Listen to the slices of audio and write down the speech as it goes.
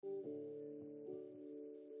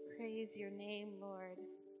praise your name, Lord.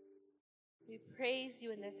 We praise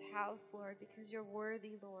you in this house, Lord, because you're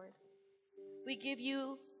worthy, Lord. We give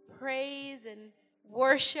you praise and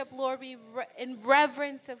worship, Lord, in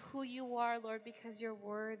reverence of who you are, Lord, because you're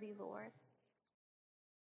worthy, Lord.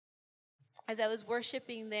 As I was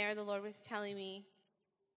worshiping there, the Lord was telling me,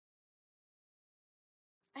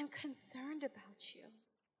 I'm concerned about you.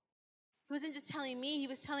 He wasn't just telling me, he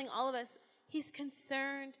was telling all of us, he's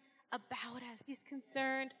concerned about us. He's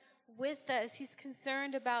concerned with us. He's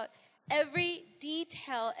concerned about every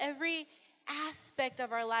detail, every aspect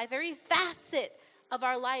of our life, every facet of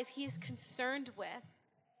our life he is concerned with.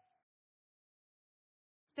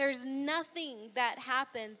 There's nothing that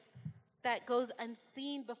happens that goes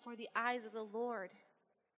unseen before the eyes of the Lord.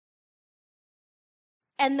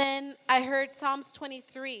 And then I heard Psalms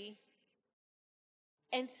 23.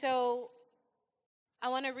 And so I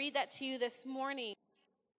want to read that to you this morning.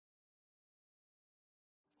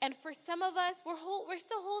 And for some of us, we're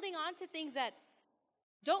still holding on to things that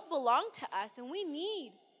don't belong to us, and we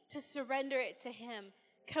need to surrender it to him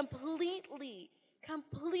completely.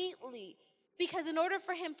 Because in order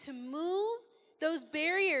for him to move, those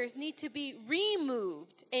barriers need to be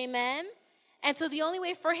removed. Amen? And so the only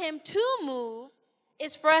way for him to move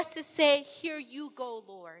is for us to say, here you go,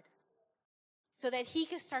 Lord. So that he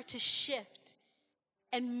can start to shift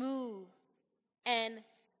and move and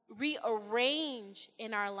rearrange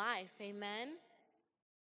in our life. Amen?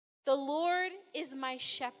 The Lord is my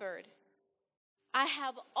shepherd. I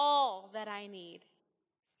have all that I need.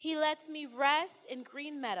 He lets me rest in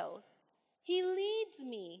green meadows. He leads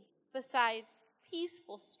me beside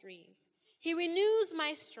peaceful streams. He renews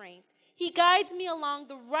my strength. He guides me along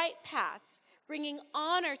the right paths, bringing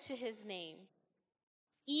honor to his name.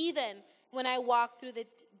 Even when I walk through the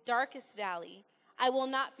darkest valley, I will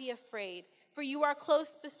not be afraid, for you are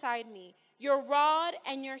close beside me. Your rod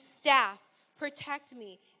and your staff protect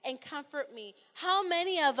me and comfort me. How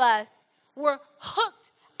many of us were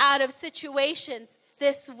hooked out of situations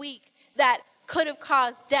this week that could have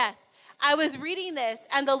caused death? I was reading this,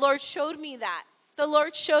 and the Lord showed me that. The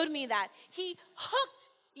Lord showed me that. He hooked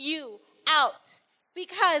you out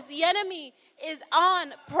because the enemy is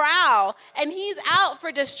on prowl, and he's out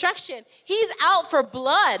for destruction. He's out for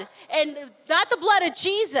blood, and not the blood of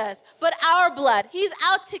Jesus, but our blood. He's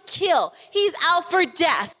out to kill. He's out for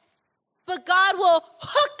death. But God will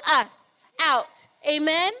hook us out.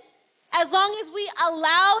 Amen? As long as we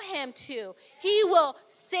allow him to, he will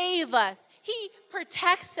save us. He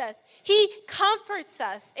protects us. He comforts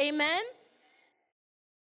us. Amen?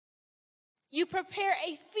 You prepare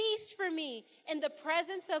a feast for me in the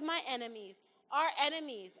presence of my enemies. Our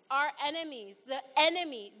enemies, the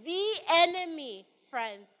enemy,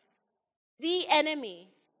 friends, the enemy.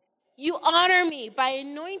 You honor me by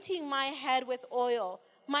anointing my head with oil.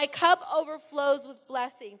 My cup overflows with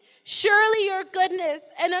blessing. Surely your goodness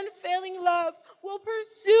and unfailing love will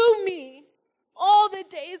pursue me all the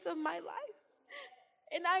days of my life.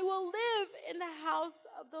 And I will live in the house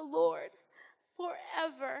of the Lord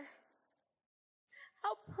forever.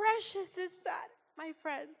 How precious is that, my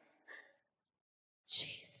friends?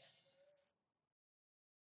 Jesus.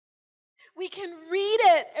 We can read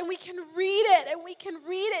it, and we can read it, and we can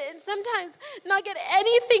read it, and sometimes not get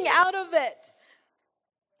anything out of it.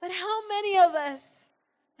 But how many of us,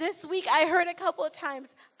 this week I heard a couple of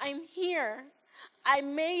times, I'm here, I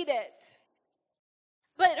made it.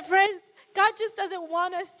 But friends, God just doesn't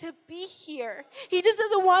want us to be here. He just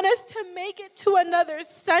doesn't want us to make it to another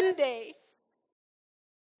Sunday.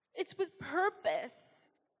 It's with purpose.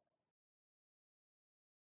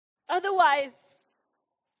 Otherwise,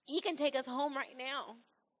 he can take us home right now.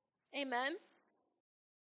 Amen?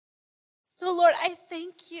 So, Lord, I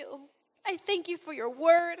thank you. I thank you for your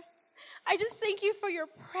word. I just thank you for your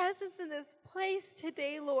presence in this place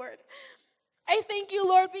today, Lord. I thank you,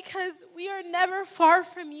 Lord, because we are never far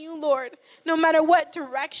from you, Lord. No matter what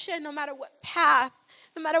direction, no matter what path,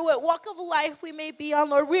 no matter what walk of life we may be on,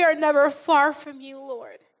 Lord, we are never far from you,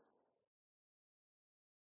 Lord.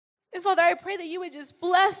 And Father, I pray that you would just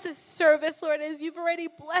bless this service, Lord, as you've already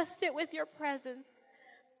blessed it with your presence.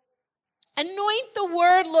 Anoint the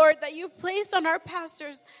word, Lord, that you've placed on our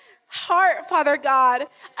pastor's heart, Father God.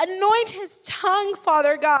 Anoint his tongue,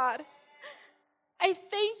 Father God. I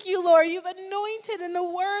thank you, Lord. You've anointed in the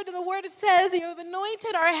word, and the word says you have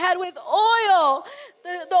anointed our head with oil,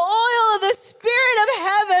 the oil of the Spirit of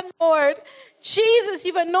heaven, Lord. Jesus,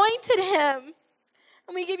 you've anointed him,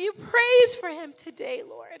 and we give you praise for him today,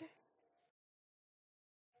 Lord.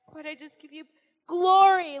 Lord, I just give you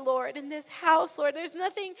glory, Lord, in this house, Lord. There's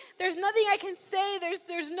nothing I can say.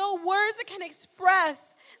 There's no words that can express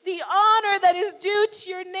the honor that is due to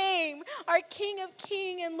your name, our King of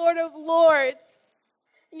Kings and Lord of Lords.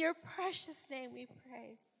 In your precious name we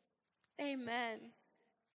pray. Amen.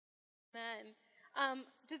 Amen.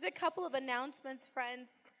 Just a couple of announcements,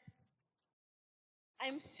 friends.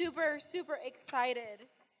 I'm super, super excited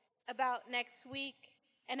about next week,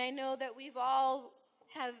 and I know that we all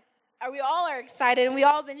are excited, and we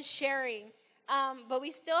all been sharing. But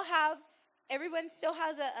everyone still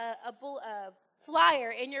has a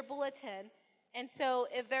flyer in your bulletin, and so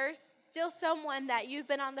if there's still someone that you've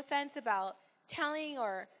been on the fence about telling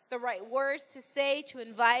or the right words to say to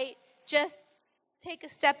invite, just take a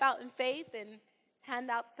step out in faith and hand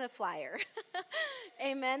out the flyer.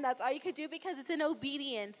 Amen. That's all you could do because it's in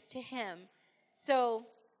obedience to him. So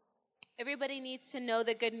everybody needs to know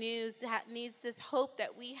the good news, needs this hope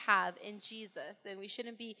that we have in Jesus, and we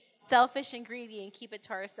shouldn't be selfish and greedy and keep it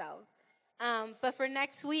to ourselves. But for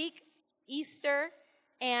next week, Easter,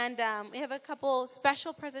 and we have a couple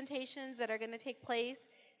special presentations that are going to take place.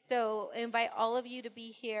 So invite all of you to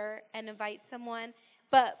be here and invite someone.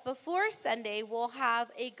 But before Sunday, we'll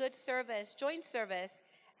have a good service, joint service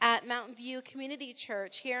at Mountain View Community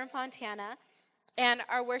Church here in Fontana. And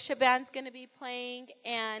our worship band's going to be playing,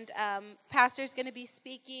 and pastor's going to be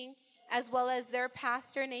speaking, as well as their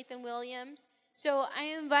pastor, Nathan Williams. So I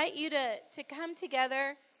invite you to come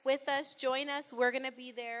together with us, join us. We're going to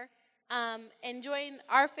be there, and join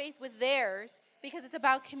our faith with theirs, because it's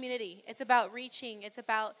about community. It's about reaching. It's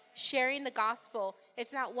about sharing the gospel.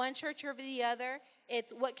 It's not one church over the other.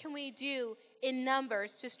 It's what can we do in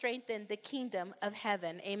numbers to strengthen the kingdom of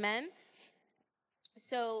heaven. Amen?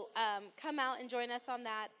 So come out and join us on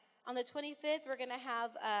that. On the 25th, we're going to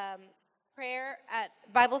have prayer at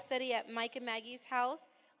Bible study at Mike and Maggie's house.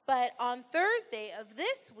 But on Thursday of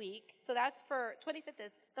this week, so that's for 25th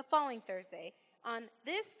is the following Thursday. On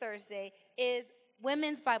this Thursday is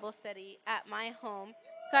women's Bible study at my home.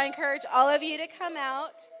 So I encourage all of you to come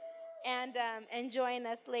out and join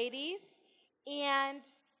us, ladies. And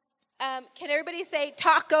can everybody say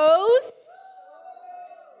tacos?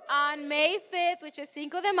 On May 5th, which is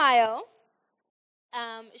Cinco de Mayo,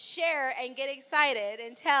 share and get excited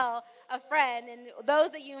and tell a friend, and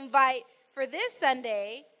those that you invite for this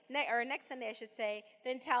Sunday, or next Sunday I should say,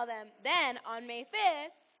 then tell them, then on May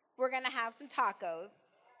 5th, we're going to have some tacos.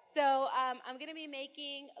 So I'm going to be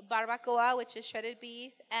making barbacoa, which is shredded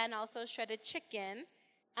beef, and also shredded chicken.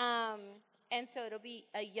 And so it'll be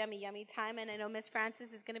a yummy, yummy time. And I know Miss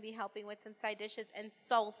Francis is going to be helping with some side dishes and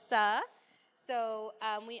salsa. So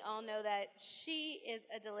we all know that she is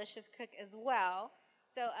a delicious cook as well.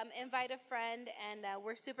 So invite a friend, and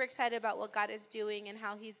we're super excited about what God is doing and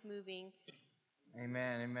how he's moving.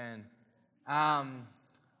 Amen, amen.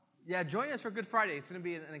 Yeah, join us for Good Friday. It's going to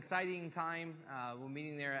be an exciting time. We're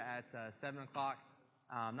meeting there at 7 o'clock.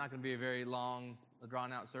 Not going to be a very long,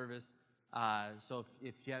 drawn-out service. So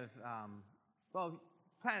if you have,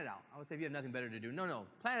 plan it out. I would say if you have nothing better to do. No,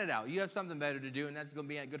 plan it out. You have something better to do, and that's going to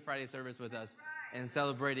be a Good Friday service with us and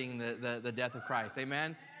celebrating the death of Christ.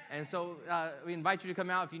 Amen? And so we invite you to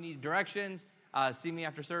come out. If you need directions, see me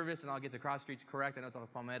after service, and I'll get the cross streets correct. I know it's on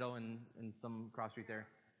Palmetto and some cross street there.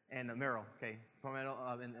 And Merrill, okay,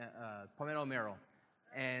 Palmetto Merrill.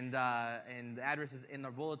 And the address is in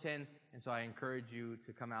the bulletin, and so I encourage you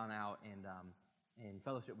to come out now and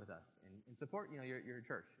fellowship with us and support, your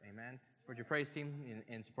church. Amen? Support your praise team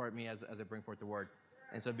and support me as I bring forth the word.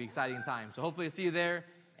 And so it'll be exciting time. So hopefully I'll see you there.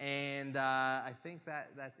 And I think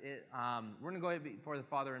that's it. We're going to go ahead before the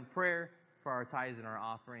Father in prayer for our tithes and our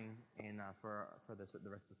offering and for the rest of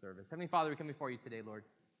the service. Heavenly Father, we come before you today, Lord.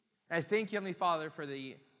 And I thank you, Heavenly Father, for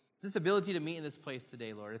this ability to meet in this place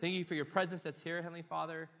today, Lord. I thank you for your presence that's here, Heavenly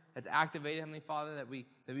Father, that's activated, Heavenly Father, that we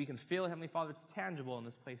can feel, Heavenly Father, it's tangible in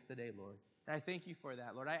this place today, Lord. And I thank you for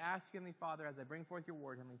that, Lord. I ask you, Heavenly Father, as I bring forth your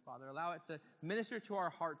word, Heavenly Father, allow it to minister to our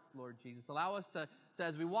hearts, Lord Jesus. Allow us to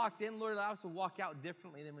as we walked in, Lord, allow us to walk out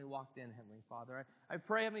differently than we walked in, Heavenly Father. I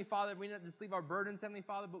pray, Heavenly Father, we not just leave our burdens, Heavenly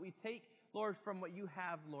Father, but we take, Lord, from what you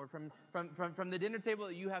have, Lord, from the dinner table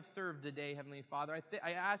that you have served today, Heavenly Father.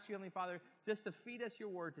 I ask you, Heavenly Father, just to feed us your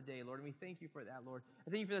word today, Lord, and we thank you for that, Lord. I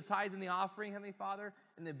thank you for the tithes and the offering, Heavenly Father,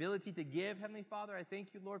 and the ability to give, Heavenly Father. I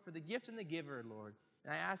thank you, Lord, for the gift and the giver, Lord.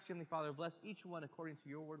 And I ask you, Heavenly Father, bless each one according to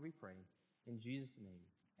your word, we pray. In Jesus'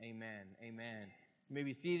 name, amen, amen. You may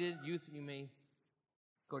be seated. Youth, you may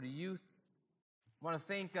go to youth. I want to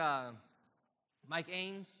thank Mike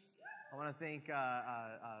Ames. I want to thank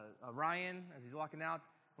Ryan as he's walking out.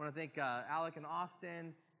 I want to thank Alec and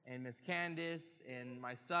Austin and Miss Candace and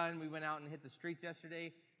my son. We went out and hit the streets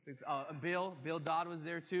yesterday. Bill Dodd was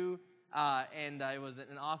there too. And it was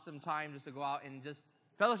an awesome time just to go out and just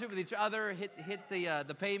fellowship with each other, hit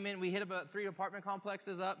the pavement. We hit about 3 apartment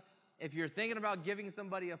complexes up. If you're thinking about giving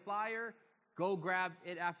somebody a flyer, go grab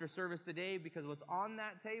it after service today, because what's on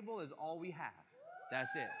that table is all we have.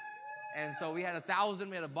 That's it. And so we had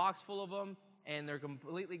 1,000. We had a box full of them, and they're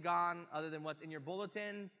completely gone other than what's in your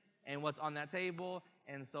bulletins and what's on that table.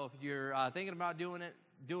 And so if you're thinking about doing it,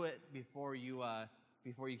 do it before you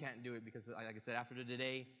can't do it, because like I said, after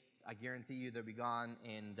today, I guarantee you they'll be gone,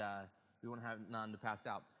 and we won't have none to pass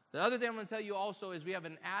out. The other thing I'm going to tell you also is we have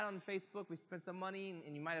an ad on Facebook. We spent some money,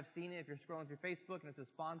 and you might have seen it if you're scrolling through Facebook, and it's a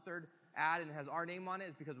sponsored ad, and it has our name on it.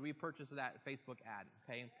 It's because we purchased that Facebook ad,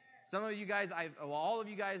 okay? Some of you guys, all of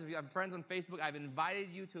you guys, if you have friends on Facebook, I've invited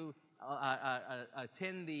you to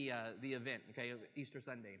attend the event, okay, Easter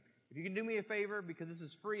Sunday. If you can do me a favor, because this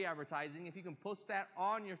is free advertising, if you can post that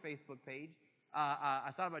on your Facebook page.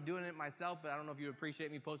 I thought about doing it myself, but I don't know if you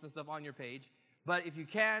appreciate me posting stuff on your page. But if you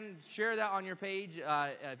can, share that on your page.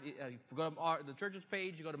 If you go to the church's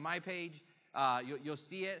page, you go to my page, you'll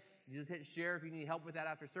see it. You just hit share. If you need help with that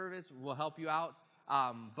after service, we'll help you out.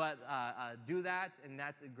 But do that, and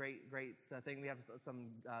that's a great thing. We have some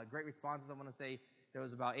great responses. I want to say there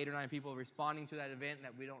was about 8 or 9 people responding to that event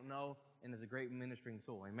that we don't know, and it's a great ministering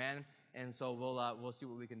tool. Amen? And so we'll see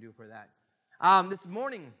what we can do for that. This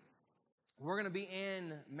morning, we're going to be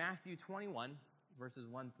in Matthew 21, verses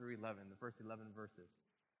 1 through 11, the first 11 verses.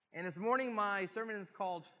 And this morning, my sermon is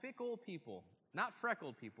called Fickle People. Not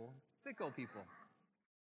freckled people, fickle people.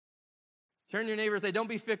 Turn to your neighbor and say, don't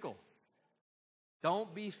be fickle.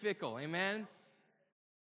 Don't be fickle. Amen?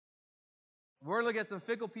 We're looking at some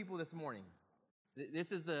fickle people this morning.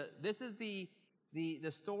 This is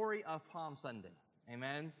the story of Palm Sunday.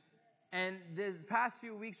 Amen? And this past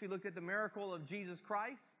few weeks, we looked at the miracle of Jesus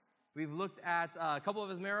Christ. We've looked at a couple of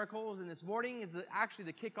his miracles, and this morning is actually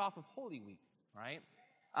the kickoff of Holy Week, right?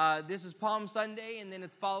 This is Palm Sunday, and then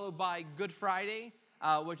it's followed by Good Friday,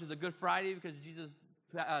 which is a Good Friday because Jesus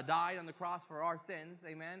died on the cross for our sins,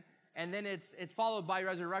 amen? And then it's followed by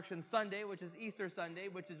Resurrection Sunday, which is Easter Sunday,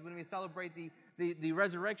 which is when we celebrate the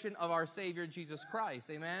resurrection of our Savior, Jesus Christ,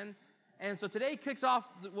 amen? And so today kicks off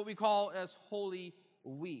what we call as Holy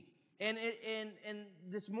Week. And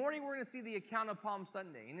this morning, we're going to see the account of Palm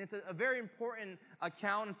Sunday. And it's a very important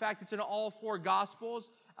account. In fact, it's in all 4 Gospels.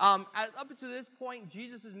 Up to this point,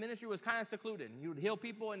 Jesus' ministry was kind of secluded. He would heal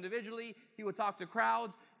people individually. He would talk to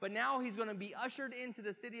crowds. But now he's going to be ushered into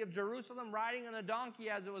the city of Jerusalem riding on a donkey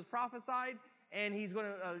as it was prophesied. And he's going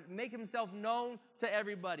to make himself known to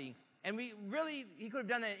everybody. And he could have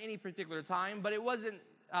done that at any particular time, but it wasn't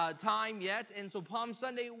time yet, and so Palm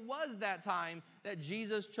Sunday was that time that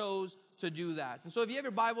Jesus chose to do that. And so if you have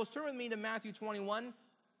your Bibles, turn with me to Matthew 21,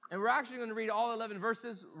 and we're actually going to read all 11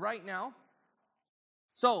 verses right now.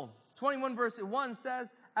 So 21 verse 1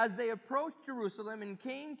 says, as they approached Jerusalem and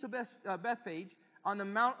came to Bethphage on the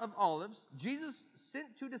Mount of Olives, Jesus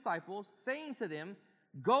sent 2 disciples, saying to them,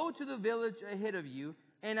 go to the village ahead of you,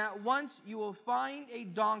 and at once you will find a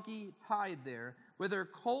donkey tied there, with her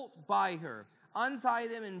colt by her. Untie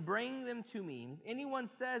them and bring them to me. If anyone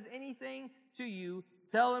says anything to you,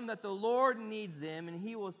 tell him that the Lord needs them, and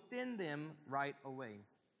he will send them right away.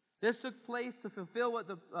 This took place to fulfill what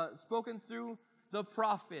spoken through the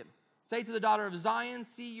prophet. Say to the daughter of Zion,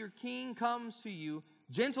 see, your king comes to you,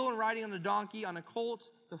 gentle and riding on a donkey, on a colt,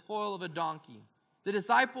 the foal of a donkey. The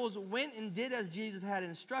disciples went and did as Jesus had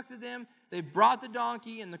instructed them. They brought the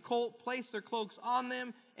donkey and the colt, placed their cloaks on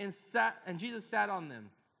them, and Jesus sat on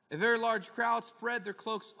them. A very large crowd spread their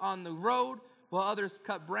cloaks on the road, while others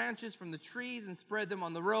cut branches from the trees and spread them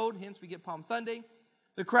on the road. Hence, we get Palm Sunday.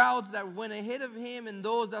 The crowds that went ahead of him and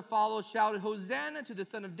those that followed shouted, Hosanna to the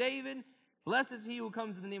Son of David. Blessed is he who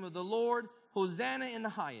comes in the name of the Lord. Hosanna in the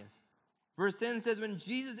highest. Verse 10 says, when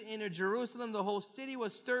Jesus entered Jerusalem, the whole city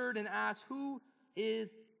was stirred and asked, who is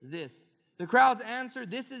this? The crowds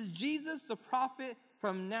answered, this is Jesus, the prophet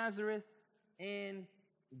from Nazareth in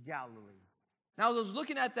Galilee. Now, I was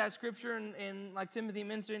looking at that scripture, and like Timothy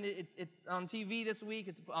mentioned, it's on TV this week.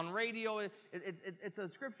 It's on radio. It's a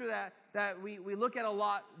scripture that we look at a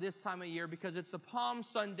lot this time of year because it's the Palm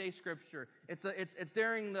Sunday scripture. It's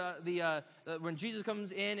during the when Jesus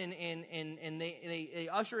comes in and they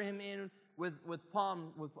usher him in with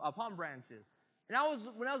palm branches. And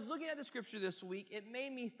when I was looking at the scripture this week, it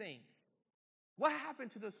made me think, what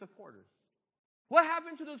happened to the supporters? What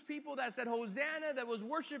happened to those people that said Hosanna, that was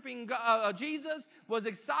worshiping Jesus, was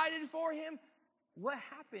excited for him? What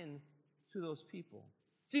happened to those people?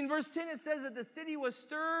 See, in verse 10, it says that the city was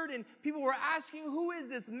stirred and people were asking, who is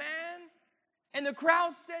this man? And the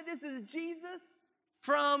crowd said, this is Jesus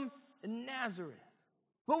from Nazareth.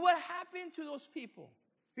 But what happened to those people?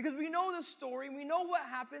 Because we know the story, we know what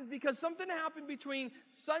happened, because something happened between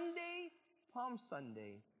Sunday, Palm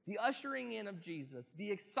Sunday, the ushering in of Jesus, the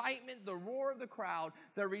excitement, the roar of the crowd,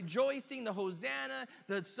 the rejoicing, the Hosanna,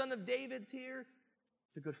 the Son of David's here,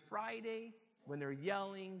 to Good Friday, when they're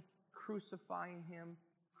yelling, crucifying him,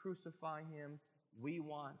 we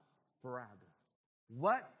want Barabbas.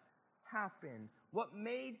 What happened? What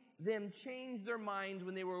made them change their minds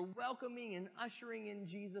when they were welcoming and ushering in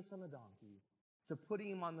Jesus on a donkey, to putting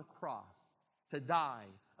him on the cross, to die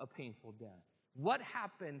a painful death? What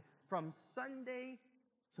happened from Sunday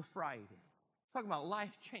to Friday? Talking about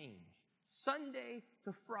life change. Sunday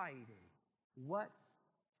to Friday. What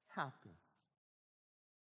happened?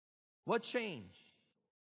 What changed?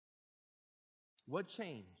 What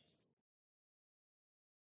changed?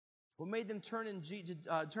 What made them turn on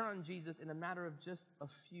Jesus in a matter of just a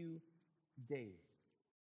few days?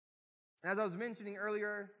 And as I was mentioning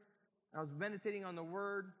earlier, I was meditating on the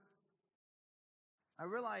word, I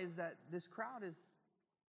realized that this crowd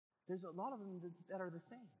there's a lot of them that are the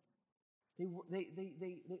same.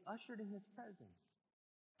 They ushered in his presence.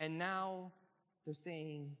 And now they're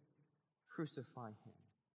saying, crucify him.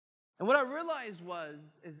 And what I realized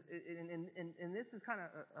and this is kind of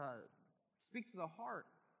speaks to the heart,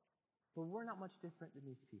 but we're not much different than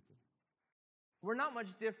these people. We're not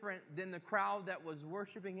much different than the crowd that was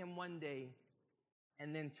worshiping him one day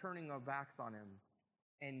and then turning our backs on him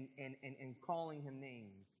and calling him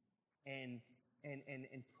names and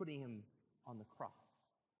putting him on the cross.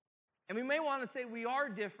 And we may want to say we are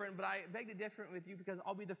different, but I beg to differ with you, because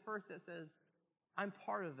I'll be the first that says, I'm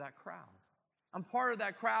part of that crowd. I'm part of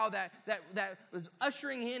that crowd that was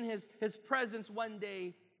ushering in his presence one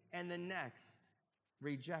day and the next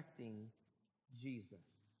rejecting Jesus.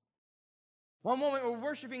 One moment we're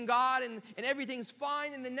worshiping God and everything's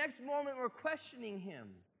fine, and the next moment we're questioning him,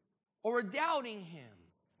 or we're doubting him,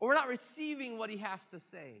 or we're not receiving what he has to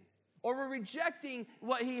say, or we're rejecting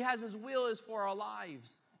what he has his will is for our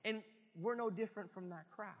lives. And we're no different from that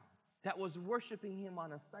crowd that was worshiping him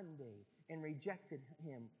on a Sunday and rejected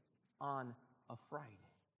him on a Friday.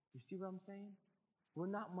 You see what I'm saying? We're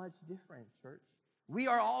not much different, church. We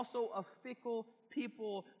are also a fickle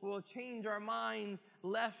people who will change our minds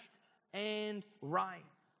left and right.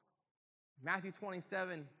 Matthew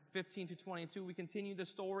 27:15-22, we continue the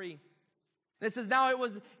story. It says, now it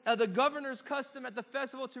was the governor's custom at the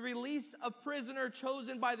festival to release a prisoner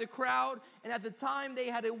chosen by the crowd. And at the time,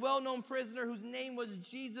 they had a well-known prisoner whose name was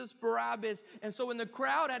Jesus Barabbas. And so when the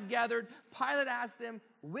crowd had gathered, Pilate asked them,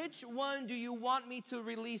 which one do you want me to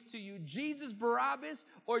release to you, Jesus Barabbas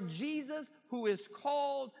or Jesus who is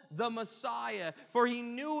called the Messiah? For he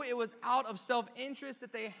knew it was out of self-interest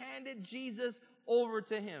that they handed Jesus over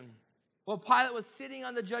to him. While Pilate was sitting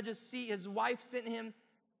on the judge's seat, his wife sent him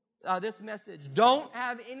this message: don't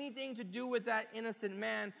have anything to do with that innocent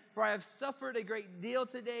man, for I have suffered a great deal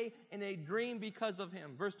today in a dream because of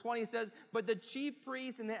him. Verse 20 says, but the chief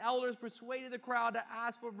priests and the elders persuaded the crowd to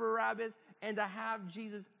ask for Barabbas and to have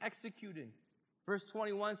Jesus executed. Verse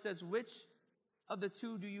 21 says, which of the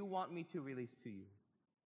two do you want me to release to you?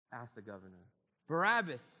 Asked the governor.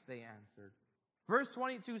 Barabbas, they answered. Verse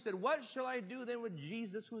 22 said, what shall I do then with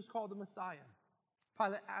Jesus who is called the Messiah?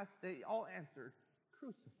 Pilate asked, they all answered,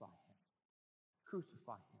 crucify him.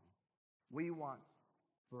 Crucify him. We want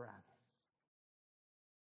Barabbas.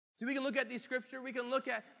 So we can look at these scriptures. We can look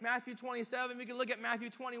at Matthew 27. We can look at Matthew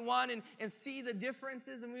 21 and see the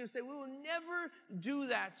differences. And we will say, we will never do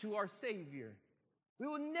that to our Savior. We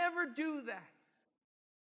will never do that.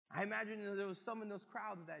 I imagine there was some in those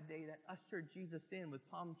crowds that day that ushered Jesus in with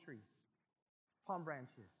palm trees, palm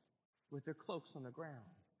branches, with their cloaks on the ground,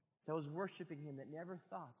 that was worshiping him, that never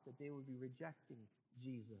thought that they would be rejecting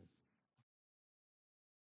Jesus.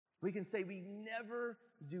 We can say we never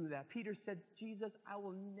do that. Peter said, Jesus, I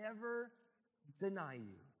will never deny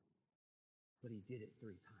you. But he did it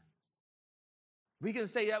 3 times. We can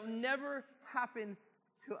say that will never happen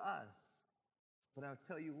to us. But I'll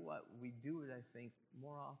tell you what, we do it, I think,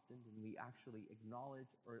 more often than we actually acknowledge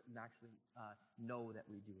or actually know that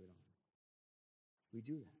we do it on. We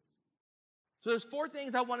do that. So there's 4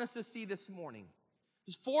 things I want us to see this morning.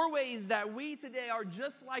 There's 4 ways that we today are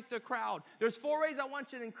just like the crowd. There's 4 ways I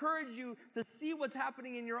want you to encourage you to see what's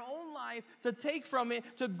happening in your own life, to take from it,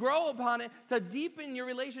 to grow upon it, to deepen your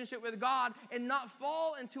relationship with God, and not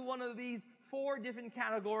fall into one of these 4 different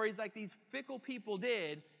categories like these fickle people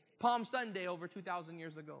did Palm Sunday over 2,000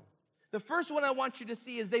 years ago. The first one I want you to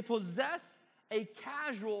see is they possess a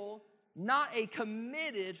casual, not a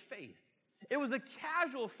committed faith. It was a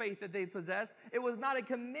casual faith that they possessed. It was not a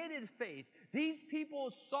committed faith. These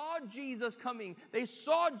people saw Jesus coming. They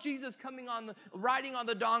saw Jesus coming riding on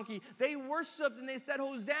the donkey. They worshiped and they said,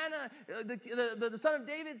 Hosanna, the Son of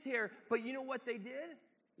David's here. But you know what they did?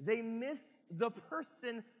 They missed the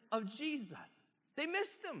person of Jesus. They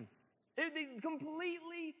missed him. They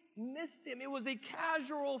completely missed him. It was a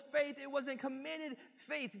casual faith. It wasn't committed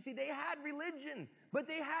faith. You see, they had religion, but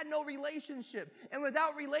they had no relationship. And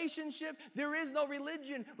without relationship, there is no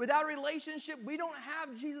religion. Without relationship, we don't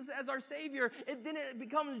have Jesus as our Savior. Then it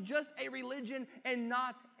becomes just a religion and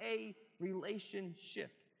not a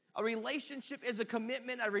relationship. A relationship is a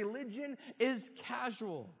commitment. A religion is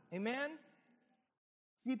casual. Amen?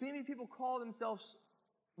 See, many people call themselves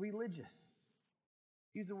religious.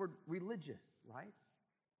 Use the word religious, right?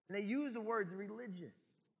 And they use the words religious.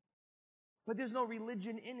 But there's no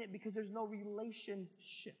religion in it because there's no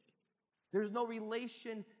relationship. There's no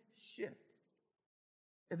relationship.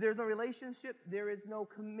 If there's no relationship, there is no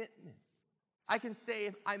commitment. I can say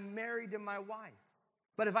if I'm married to my wife,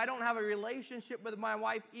 but if I don't have a relationship with my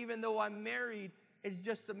wife, even though I'm married, it's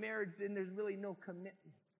just a marriage, then there's really no commitment.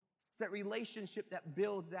 It's that relationship that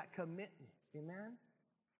builds that commitment. Amen?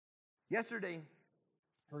 Yesterday,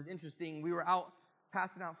 it was interesting. We were out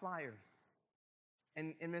passing out flyers.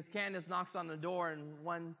 And Miss Candace knocks on the door, and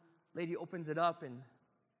one lady opens it up, and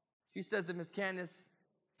she says to Miss Candace,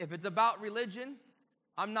 if it's about religion,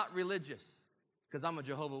 I'm not religious, because I'm a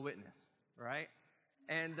Jehovah's Witness, right?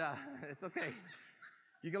 And it's okay.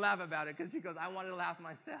 You can laugh about it, because she goes, I wanted to laugh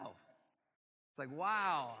myself. It's like,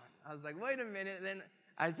 wow. I was like, wait a minute. And then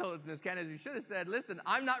I told Miss Candace, you should have said, listen,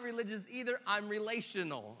 I'm not religious either. I'm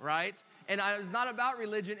relational, right? And it's not about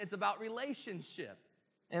religion. It's about relationship.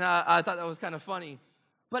 And I thought that was kind of funny.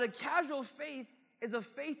 But a casual faith is a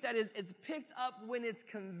faith that it's picked up when it's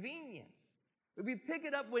convenience. We pick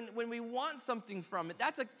it up when we want something from it.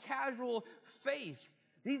 That's a casual faith.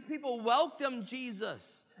 These people welcomed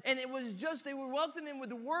Jesus. And it was just, they were welcoming him with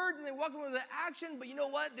the words and they welcomed him with the action. But you know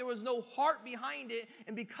what? There was no heart behind it.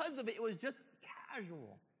 And because of it, it was just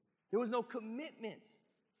casual. There was no commitment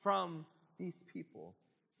from these people.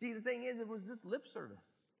 See, the thing is, it was just lip service.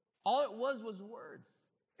 All it was words.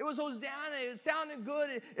 It was Hosanna. It sounded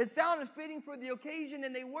good. It sounded fitting for the occasion,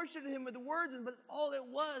 and they worshiped him with the words, but all it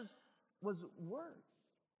was words.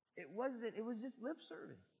 It was just lip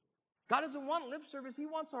service. God doesn't want lip service. He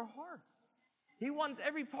wants our hearts. He wants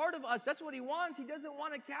every part of us. That's what he wants. He doesn't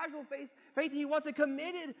want a casual faith. He wants a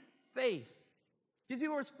committed faith. These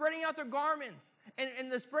people were spreading out their garments, and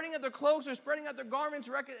the spreading of their cloaks or spreading out their garments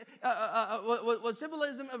was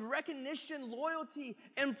symbolism of recognition, loyalty,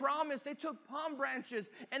 and promise. They took palm branches,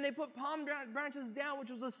 and they put palm branches down, which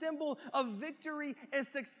was a symbol of victory and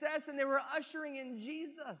success, and they were ushering in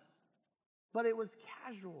Jesus. But it was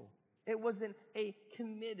casual. It wasn't a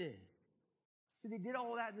committed. So they did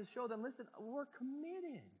all that to show them, listen, we're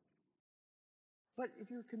committed. But if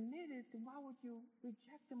you're committed, then why would you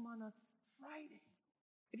reject him on a Friday?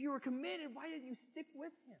 If you were committed, why didn't you stick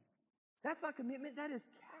with him? That's not commitment. That is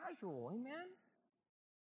casual. Amen?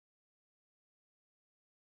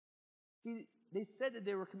 See, they said that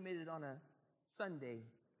they were committed on a Sunday,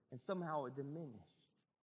 and somehow it diminished.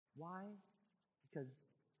 Why? Because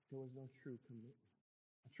there was no true commitment.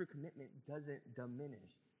 A true commitment doesn't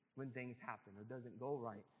diminish when things happen or doesn't go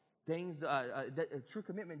right. A true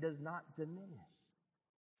commitment does not diminish.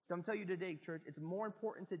 So I'm telling you today, church, it's more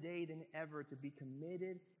important today than ever to be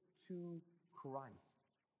committed to Christ.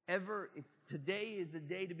 Today is the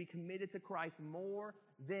day to be committed to Christ more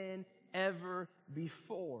than ever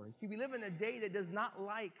before. See, we live in a day that does not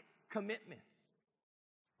like commitments.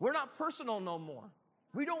 We're not personal no more.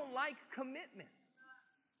 We don't like commitments.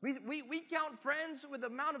 We count friends with the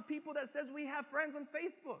amount of people that says we have friends on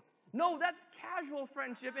Facebook. No, that's casual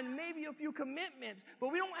friendship and maybe a few commitments,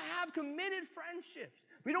 but we don't have committed friendships.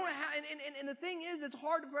 We don't have, and the thing is, it's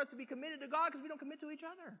hard for us to be committed to God because we don't commit to each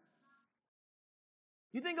other.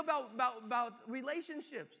 You think about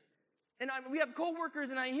relationships, and we have coworkers,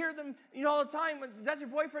 and I hear them, all the time. That's your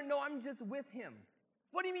boyfriend? No, I'm just with him.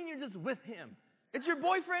 What do you mean you're just with him? It's your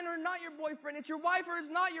boyfriend or not your boyfriend. It's your wife or it's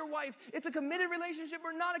not your wife. It's a committed relationship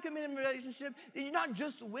or not a committed relationship. You're not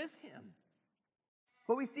just with him.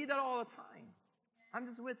 But we see that all the time. I'm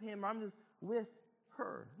just with him, or I'm just with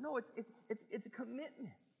her. No, it's a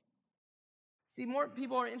commitment. See, more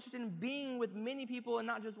people are interested in being with many people and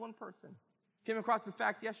not just one person. Came across the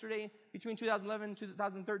fact yesterday, between 2011 and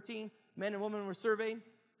 2013, men and women were surveyed.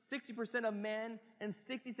 60% of men and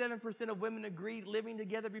 67% of women agreed living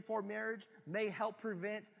together before marriage may help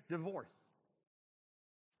prevent divorce.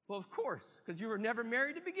 Well, of course, because you were never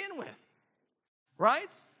married to begin with. Right?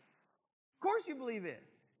 Of course you believe it.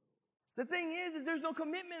 The thing is there's no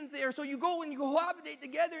commitment there. So you go and you cohabitate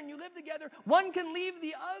together and you live together. One can leave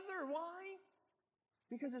the other. Why?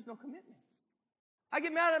 Because there's no commitment. I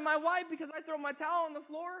get mad at my wife because I throw my towel on the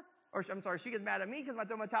floor. Or I'm sorry, she gets mad at me because I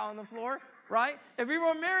throw my towel on the floor, right? If we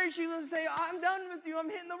were married, she's going to say, I'm done with you. I'm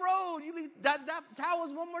hitting the road. You leave that towel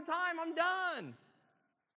is one more time. I'm done.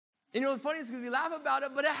 And you know what's funny is because we laugh about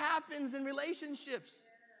it, but it happens in relationships.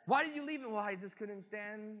 Why did you leave it? Well, I just couldn't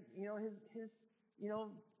stand,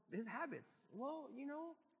 his habits. Well,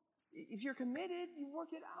 if you're committed, you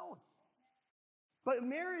work it out. But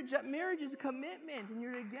that marriage is a commitment, and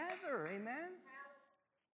you're together. Amen?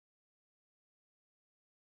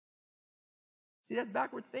 See, that's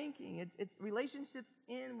backwards thinking. It's relationships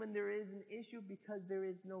end when there is an issue because there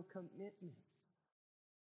is no commitment.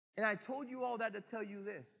 And I told you all that to tell you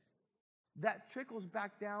this. That trickles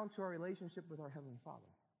back down to our relationship with our Heavenly Father.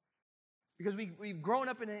 Because we've grown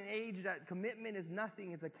up in an age that commitment is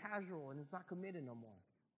nothing. It's a casual, and it's not committed no more.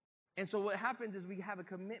 And so what happens is we have a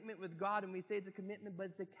commitment with God, and we say it's a commitment, but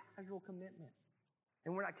it's a casual commitment.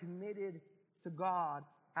 And we're not committed to God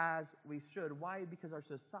as we should. Why? Because our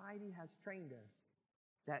society has trained us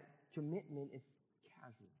that commitment is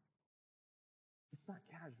casual. It's not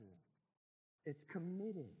casual. It's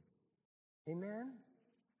committed. Amen?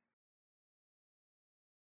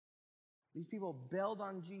 These people bailed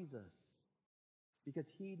on Jesus because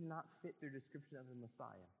he did not fit their description of the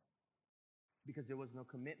Messiah. Because there was no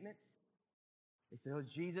commitment. They said, oh,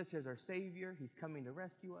 Jesus is our Savior. He's coming to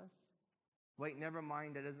rescue us. Wait, never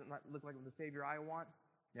mind. That doesn't look like the Savior I want.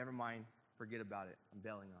 Never mind. Forget about it. I'm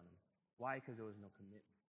bailing on him. Why? Because there was no commitment.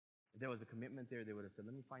 If there was a commitment there, they would have said,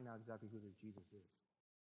 let me find out exactly who this Jesus is.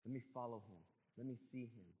 Let me follow him. Let me see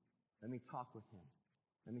him. Let me talk with him.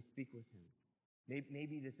 Let me speak with him.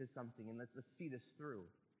 Maybe this is something, and let's see this through.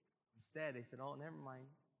 Instead, they said, oh, never mind.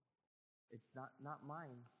 It's not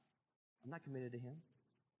mine. I'm not committed to him.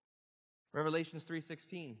 Revelations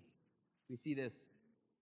 3:16, we see this.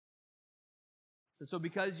 So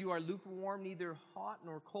because you are lukewarm, neither hot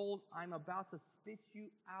nor cold, I'm about to spit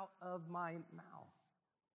you out of my mouth.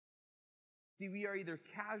 See, we are either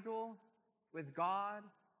casual with God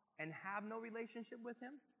and have no relationship with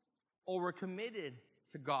him, or we're committed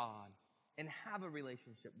to God and have a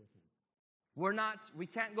relationship with him. We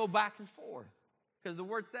can't go back and forth. Because the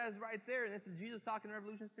word says right there, and this is Jesus talking in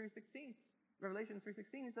Revelation 3:16. Revelation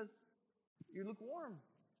 3:16, it says, you're lukewarm.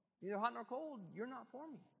 Neither hot nor cold. You're not for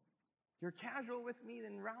me. You're casual with me.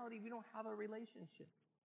 In reality, we don't have a relationship.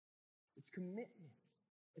 It's commitment.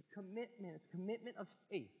 It's commitment. It's commitment of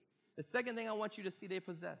faith. The second thing I want you to see they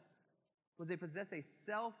possess was they possess a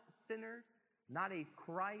self-centered, not a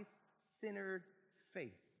Christ-centered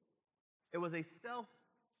faith. It was a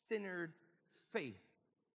self-centered faith.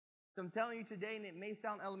 So I'm telling you today, and it may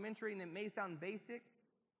sound elementary and it may sound basic,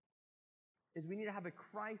 is we need to have a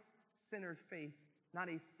Christ-centered faith, not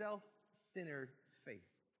a self-centered faith.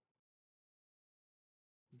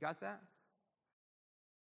 You got that?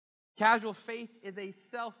 Casual faith is a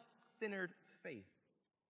self-centered faith.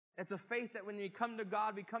 It's a faith that when we come to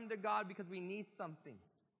God because we need something.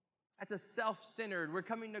 That's a self-centered. We're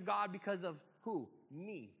coming to God because of who?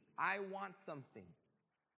 Me. I want something.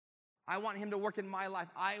 I want him to work in my life.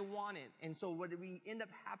 I want it. And so what we end up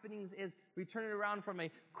happening is we turn it around from a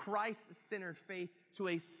Christ-centered faith to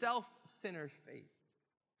a self-centered faith.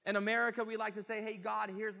 In America, we like to say, hey,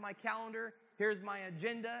 God, here's my calendar. Here's my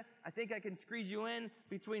agenda. I think I can squeeze you in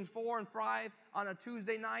between 4 and 5 on a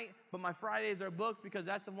Tuesday night, but my Fridays are booked because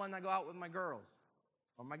that's the one I go out with my girls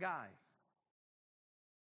or my guys.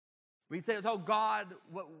 We say, tell God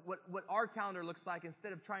what our calendar looks like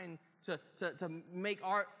instead of trying to make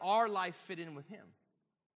our life fit in with him.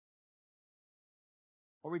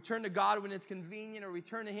 Or we turn to God when it's convenient, or we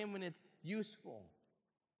turn to him when it's useful.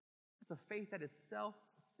 It's a faith that is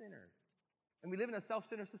self-centered. And we live in a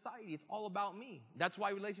self-centered society. It's all about me. That's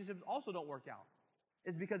why relationships also don't work out.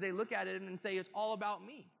 It's because they look at it and say, it's all about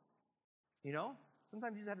me. You know?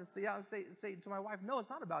 Sometimes you just have to say to my wife, no, it's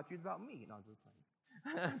not about you, it's about me. No, I'm just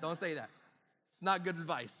playing. Don't say that. It's not good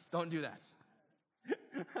advice. Don't do that.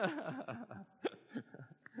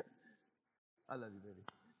 I love you, baby.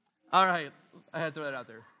 All right. I had to throw that out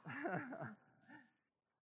there.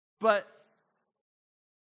 But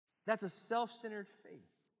that's a self-centered faith.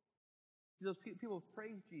 Those people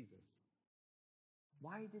praise Jesus.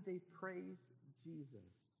 Why did they praise Jesus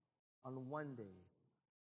on one day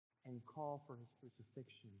and call for his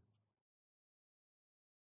crucifixion?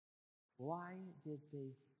 Why did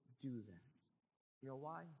they do that? You know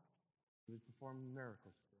why? He was performing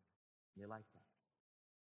miracles for them. They liked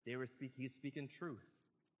that. He was speaking truth.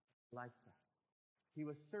 They liked that. He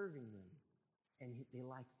was serving them, and they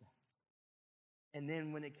liked that. And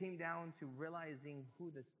then when it came down to realizing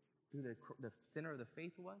who the center of the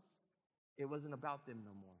faith was, it wasn't about them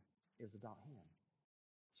no more. It was about him.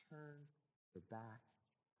 Turn their back,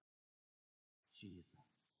 Jesus.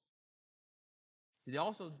 See, they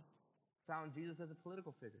also found Jesus as a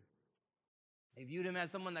political figure. They viewed him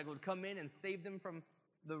as someone that would come in and save them from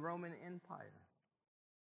the Roman Empire.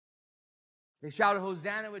 They shouted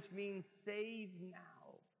Hosanna, which means save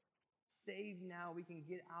now. Save now. We can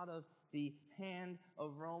get out of the hand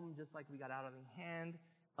of Rome just like we got out of the hand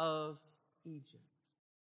of Egypt.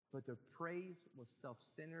 But their praise was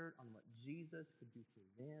self-centered on what Jesus could do for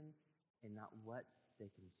them and not what they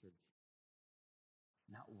can serve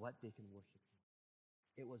him. Not what they can worship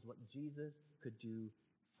him. It was what Jesus could do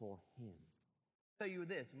for him. I'll tell you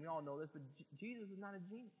this, and we all know this, but Jesus is not a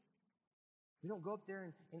genie. We don't go up there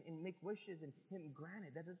and make wishes and him grant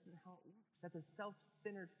it. That isn't how it works. That's a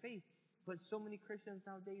self-centered faith. But so many Christians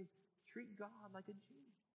nowadays treat God like a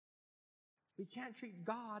genie. We can't treat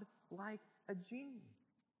God like a genie.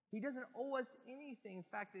 He doesn't owe us anything. In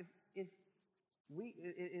fact, if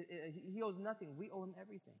he owes nothing, we owe him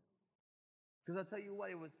everything. Because I'll tell you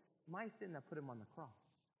what, it was my sin that put him on the cross.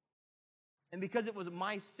 And because it was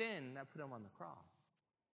my sin that put him on the cross,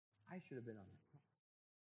 I should have been on the cross.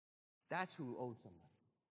 That's who owed somebody.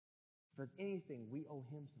 If there's anything, we owe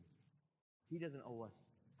him something. He doesn't owe us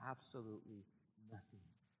absolutely nothing.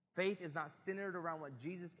 Faith is not centered around what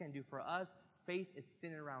Jesus can do for us. Faith is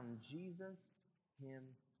centered around Jesus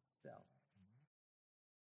himself.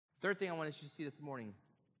 Third thing I want you to see this morning,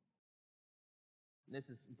 and this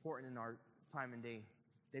is important in our time and day,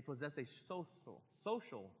 they possess a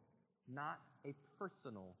social, not a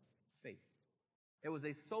personal faith. It was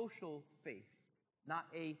a social faith, not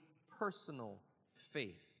a personal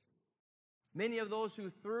faith. Many of those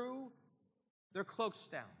who threw their cloaks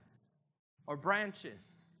down or branches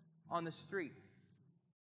on the streets,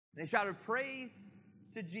 they shouted praise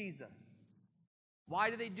to Jesus. Why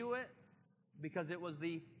did they do it? Because it was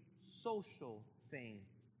the social thing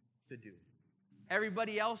to do.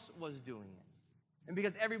 Everybody else was doing it. And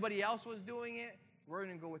because everybody else was doing it, we're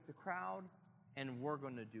going to go with the crowd and we're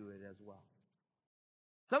going to do it as well.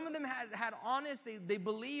 Some of them had honest, they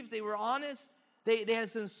believed, they were honest, they had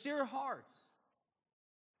sincere hearts.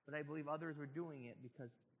 But I believe others were doing it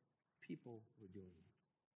because people were doing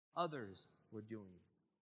it. Others were doing it.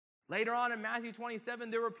 Later on in Matthew 27,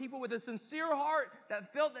 there were people with a sincere heart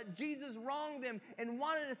that felt that Jesus wronged them and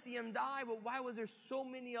wanted to see him die. But why was there so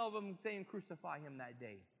many of them saying crucify him that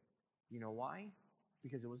day? You know why?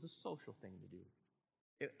 Because it was a social thing to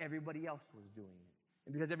do. Everybody else was doing it.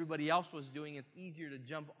 And because everybody else was doing it, it's easier to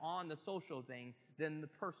jump on the social thing than the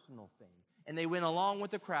personal thing. And they went along with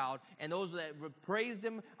the crowd, and those that praised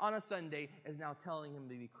him on a Sunday is now telling him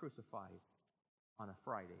to be crucified on a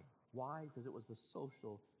Friday. Why? Because it was the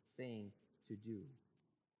social thing to do.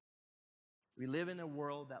 We live in a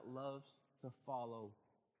world that loves to follow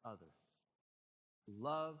others.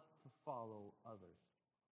 Love to follow others.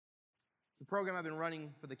 It's a program I've been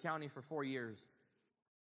running for the county for 4 years.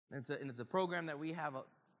 And it's a program that we have,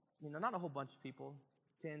 not a whole bunch of people,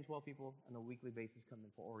 10, 12 people on a weekly basis come in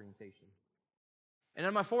for orientation. And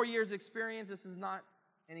in my 4 years experience, this is not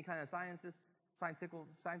any kind of scientific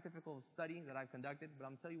study that I've conducted, but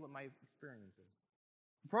I'm telling you what my experience is.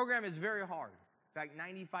 The program is very hard. In fact,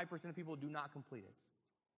 95% of people do not complete it.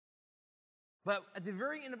 But at the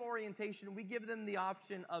very end of orientation, we give them the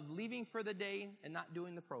option of leaving for the day and not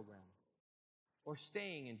doing the program, or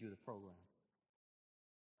staying and do the program.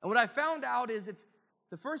 And what I found out is if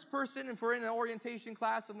the first person, if we're in an orientation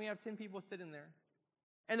class and we have 10 people sitting there,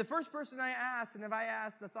 and the first person I ask, and if I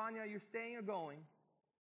ask, Nathania, you're staying or going?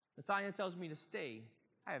 Nathania tells me to stay.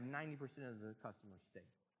 I have 90% of the customers stay.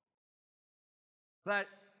 But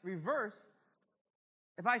reverse,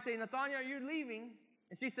 if I say, Nathania, are you leaving?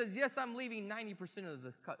 And she says, yes, I'm leaving, 90% of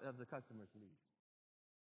the customers leave.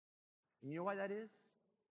 And you know why that is?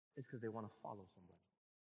 It's because they want to follow somebody.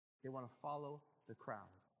 They want to follow the crowd.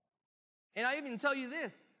 And I even tell you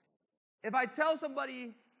this. If I tell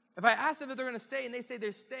somebody, if I ask them if they're going to stay and they say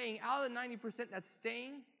they're staying, out of the 90% that's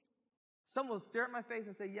staying, some will stare at my face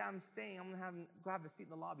and say, yeah, I'm staying. I'm going to go have a seat in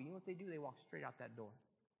the lobby. You know what they do? They walk straight out that door.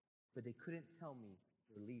 But they couldn't tell me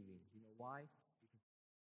they're leaving. You know why? Because they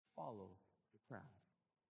follow the crowd.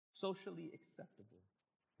 Socially acceptable,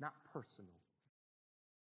 not personal.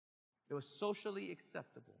 It was socially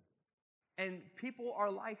acceptable. And people are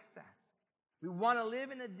like that. We want to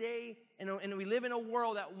live in a day, and we live in a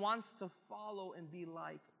world that wants to follow and be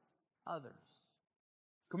like others.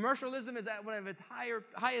 Commercialism is at one of its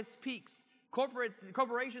highest peaks.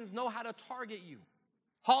 Corporations know how to target you.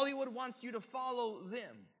 Hollywood wants you to follow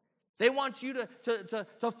them. They want you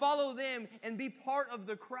to follow them and be part of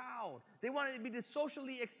the crowd. They want it to be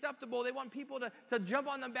socially acceptable. They want people to jump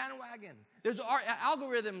on the bandwagon. There's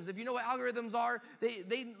algorithms. If you know what algorithms are,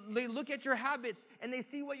 they look at your habits and they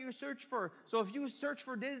see what you search for. So if you search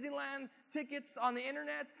for Disneyland tickets on the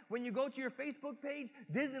internet, when you go to your Facebook page,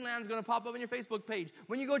 Disneyland's going to pop up on your Facebook page.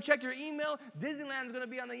 When you go check your email, Disneyland's going to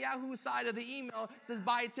be on the Yahoo side of the email. It says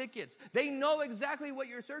buy tickets. They know exactly what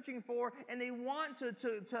you're searching for, and they want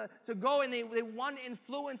to go and they want to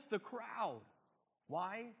influence the crowd.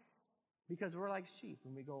 Why? Because we're like sheep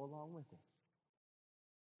and we go along with it.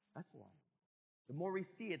 That's why. The more we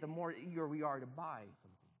see it, the more eager we are to buy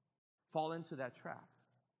something. Fall into that trap.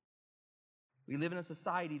 We live in a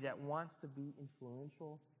society that wants to be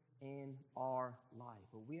influential in our life.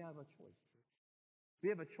 But we have a choice. We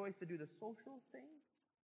have a choice to do the social thing,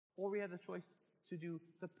 or we have the choice to do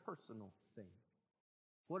the personal thing.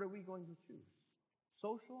 What are we going to choose?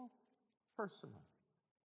 Social, personal.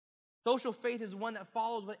 Social faith is one that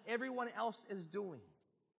follows what everyone else is doing.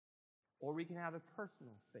 Or we can have a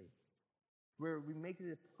personal faith, where we make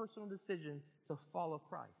it a personal decision to follow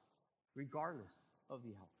Christ, regardless of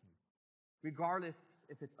the outcome. Regardless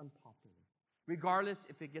if it's unpopular. Regardless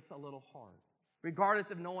if it gets a little hard. Regardless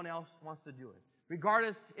if no one else wants to do it.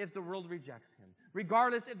 Regardless if the world rejects him.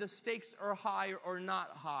 Regardless if the stakes are high or not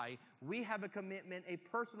high. We have a commitment, a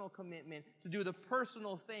personal commitment, to do the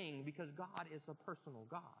personal thing because God is a personal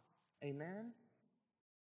God. Amen?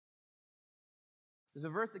 There's a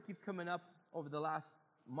verse that keeps coming up over the last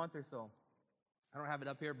month or so. I don't have it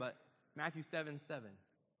up here, but Matthew 7:7.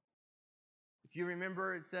 If you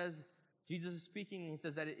remember, it says, Jesus is speaking, and he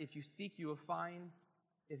says that if you seek, you will find.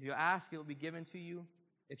 If you ask, it will be given to you.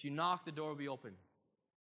 If you knock, the door will be open.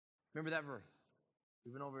 Remember that verse.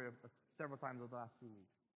 We've been over it several times over the last few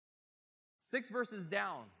weeks. 6 verses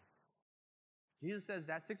down, Jesus says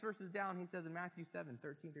that. 6 verses down, he says in Matthew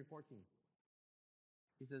 7:13 through 14.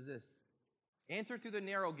 He says this, enter through the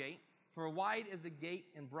narrow gate, for wide is the gate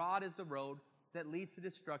and broad is the road that leads to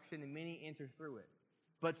destruction, and many enter through it.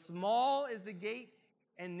 But small is the gate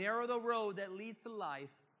and narrow the road that leads to life,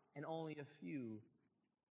 and only a few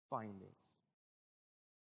find it.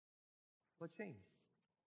 What changed?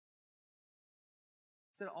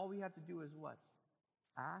 He said all we have to do is what?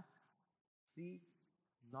 Ask, seek,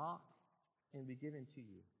 knock, and be given to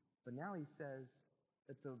you. But now he says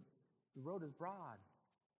that the road is broad,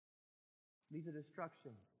 leads to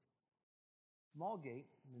destruction. Small gate,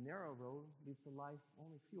 and the narrow road leads to life.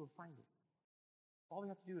 Only few will find it. All we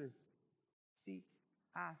have to do is seek,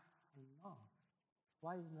 ask, and knock.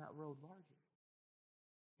 Why isn't that road larger?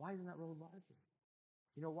 Why isn't that road larger?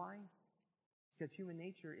 You know why? Because human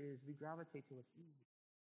nature is we gravitate to what's easy.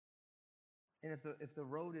 And if the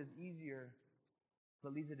road is easier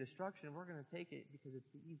but leads to destruction, we're going to take it because it's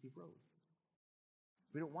the easy road.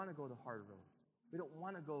 We don't want to go the hard road. We don't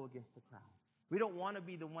want to go against the crowd. We don't want to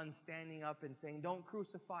be the one standing up and saying, don't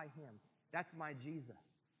crucify him. That's my Jesus.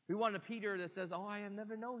 We want a Peter that says, oh, I have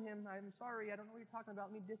never known him. I'm sorry. I don't know what you're talking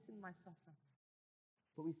about. Me distancing myself from him.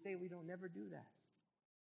 But we say we don't never do that.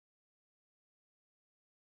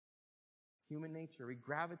 Human nature, we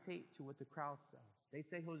gravitate to what the crowd says. They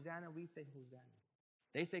say Hosanna, we say Hosanna.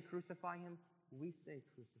 They say crucify him, we say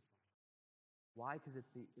crucify him. Why? Because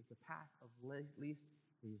it's the path of least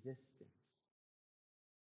resistance.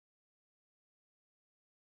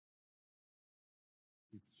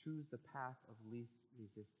 We choose the path of least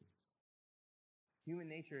resistance. Human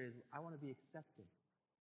nature is, I want to be accepted.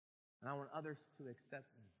 And I want others to accept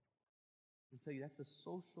me. I tell you, that's a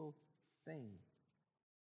social thing.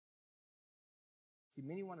 See,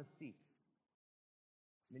 many want to seek.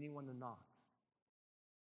 Many want to knock.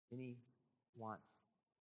 Many want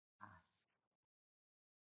to ask.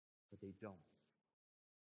 But they don't.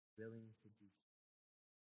 Willing to do so.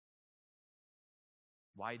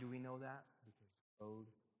 Why do we know that? Because the road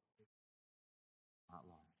is not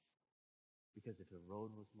large. Because if the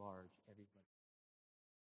road was large, everybody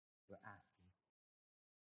would ask him.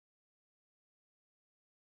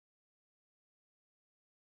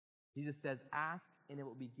 Jesus says, ask and it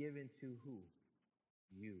will be given to who?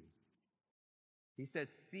 You. He said,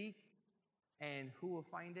 seek and who will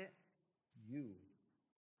find it? You.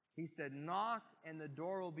 He said, knock and the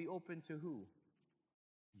door will be open to who?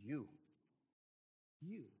 You.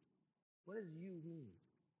 You. What does you mean?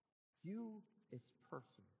 You is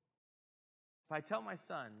personal. If I tell my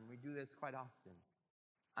son, we do this quite often,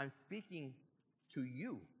 I'm speaking to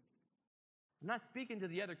you. I'm not speaking to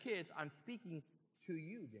the other kids, I'm speaking to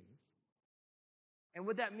you, Dennis. And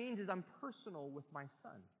what that means is I'm personal with my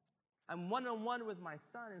son. I'm one-on-one with my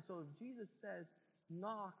son. And so if Jesus says,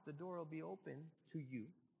 knock, the door will be open to you.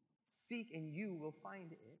 Seek and you will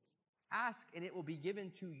find it. Ask and it will be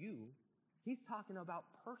given to you. He's talking about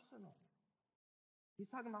personal. He's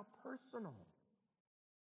talking about personal.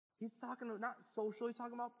 He's talking about not social, he's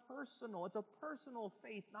talking about personal. It's a personal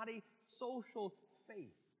faith, not a social faith.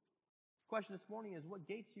 The question this morning is, what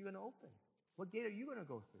gates are you going to open? What gate are you going to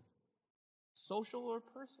go through? Social or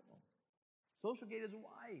personal? Social gate is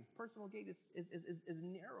wide. Personal gate is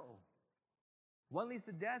narrow. One leads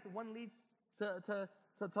to death, one leads to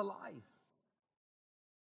life.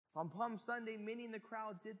 On Palm Sunday, many in the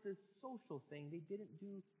crowd did the social thing. They didn't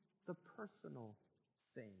do the personal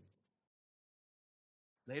thing.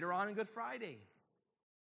 Later on in Good Friday,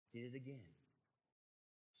 did it again.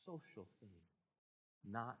 Social thing,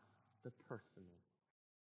 not the personal.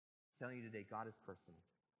 I'm telling you today, God is personal.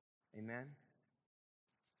 Amen?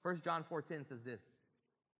 1 John 4:10 says this.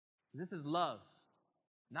 This is love.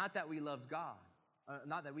 Not that we love God.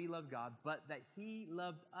 Not that we love God, but that He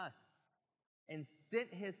loved us and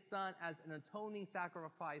sent His Son as an atoning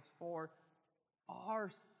sacrifice for our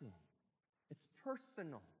sin. It's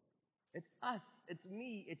personal. It's us. It's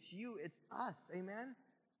me. It's you. It's us. Amen?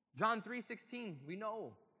 John 3:16, we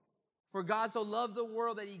know. For God so loved the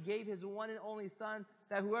world that He gave His one and only Son,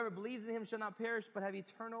 that whoever believes in Him shall not perish, but have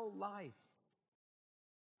eternal life.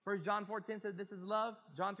 1 John 4:10 said, this is love.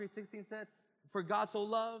 John 3:16 said, for God so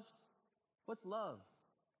loved. What's love?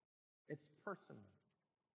 It's personal.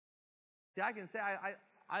 See, I can say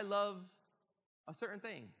I love a certain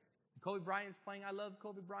thing. Kobe Bryant's playing. I love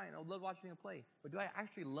Kobe Bryant. I love watching him play. But do I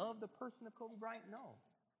actually love the person of Kobe Bryant? No.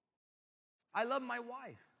 I love my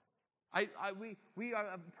wife. We are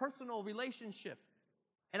a personal relationship,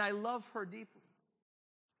 and I love her deeply.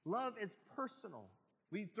 Love is personal.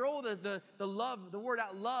 We throw the love, the word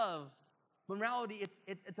out, love. But in reality,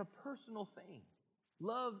 it's a personal thing.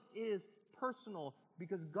 Love is personal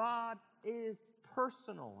because God is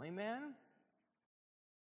personal. Amen?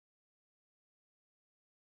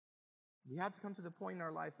 We have to come to the point in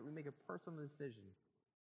our lives that we make a personal decision.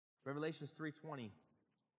 Revelations 3:20.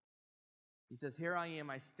 He says, here I am,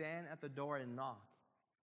 I stand at the door and knock.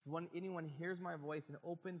 When anyone hears my voice and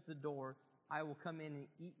opens the door, I will come in and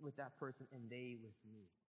eat with that person and they with me.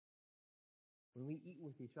 When we eat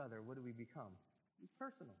with each other, what do we become? It's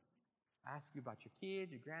personal. I ask you about your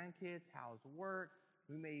kids, your grandkids, how's work.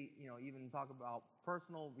 We may, even talk about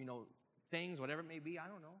personal, things, whatever it may be. I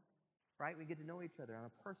don't know. Right? We get to know each other on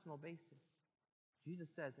a personal basis. Jesus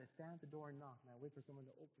says, I stand at the door and knock, and I wait for someone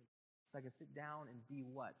to open so I can sit down and be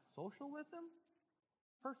what? Social with them?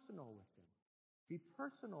 Personal with them. Be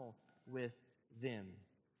personal with them.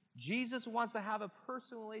 Jesus wants to have a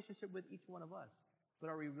personal relationship with each one of us. But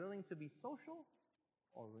are we willing to be social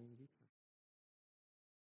or are we willing to be personal?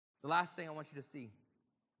 The last thing I want you to see,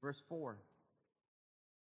 verse 4,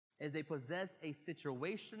 is they possess a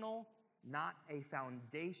situational, not a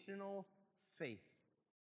foundational faith.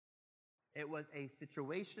 It was a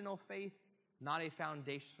situational faith, not a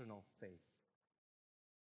foundational faith.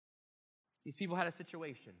 These people had a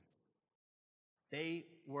situation. They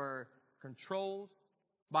were controlled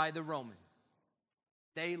by the Romans.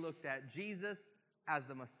 They looked at Jesus as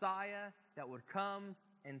the Messiah that would come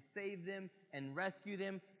and save them and rescue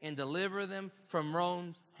them and deliver them from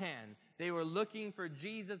Rome's hand. They were looking for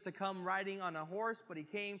Jesus to come riding on a horse, but He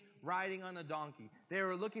came riding on a donkey. They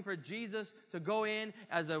were looking for Jesus to go in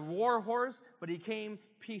as a war horse, but He came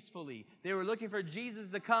peacefully. They were looking for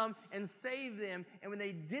Jesus to come and save them, and when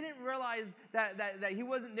they didn't realize that He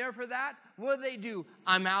wasn't there for that, what did they do?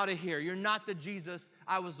 I'm out of here. You're not the Jesus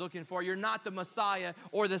I was looking for. You're not the Messiah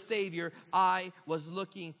or the Savior I was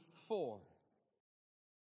looking for.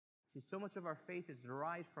 See, so much of our faith is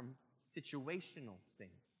derived from situational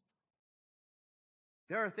things.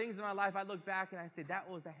 There are things in my life I look back and I say, that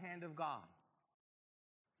was the hand of God.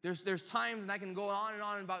 There's times and I can go on and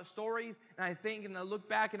on about stories and I think and I look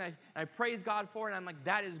back and I praise God for it and I'm like,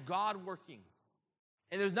 that is God working.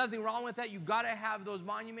 And there's nothing wrong with that. You've got to have those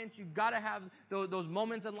monuments. You've got to have those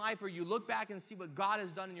moments in life where you look back and see what God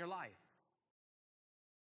has done in your life.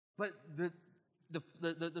 But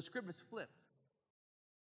the script is flipped.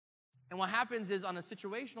 And what happens is on a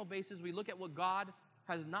situational basis, we look at what God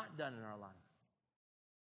has not done in our life.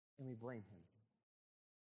 And we blame Him.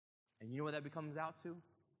 And you know what that becomes out to?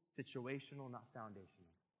 Situational, not foundational.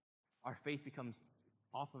 Our faith becomes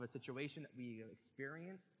off of a situation that we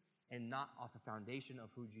experience and not off the foundation of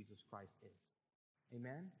who Jesus Christ is.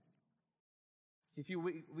 Amen? See, a few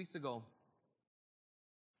weeks ago,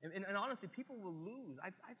 and honestly, people will lose.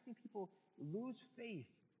 I've seen people lose faith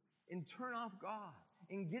and turn off God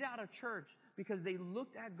and get out of church because they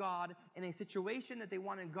looked at God in a situation that they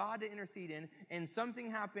wanted God to intercede in, and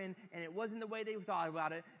something happened, and it wasn't the way they thought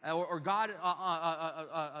about it, or God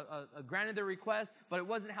granted their request, but it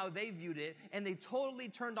wasn't how they viewed it, and they totally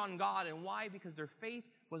turned on God. And why? Because their faith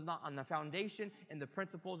was not on the foundation and the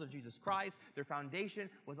principles of Jesus Christ. Their foundation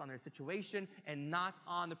was on their situation and not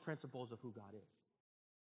on the principles of who God is.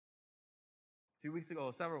 A few weeks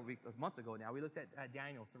ago, months ago now, we looked at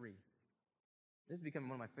Daniel 3. This has become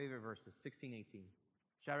one of my favorite verses, 16-18.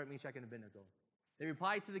 Shadrach, Meshach, and Abednego. They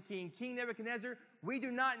replied to the king, King Nebuchadnezzar, we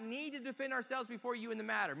do not need to defend ourselves before you in the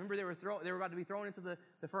matter. Remember, they were about to be thrown into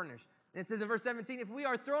the furnace. And it says in verse 17, if we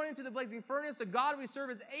are thrown into the blazing furnace, the God we serve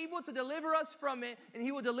is able to deliver us from it, and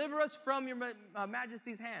he will deliver us from your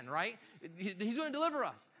majesty's hand, right? He's going to deliver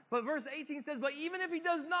us. But verse 18 says, but even if he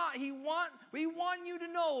does not, we want you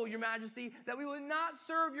to know, your majesty, that we will not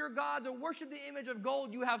serve your gods or worship the image of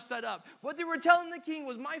gold you have set up. What they were telling the king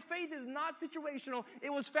was, my faith is not situational,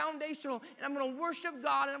 it was foundational, and I'm going to worship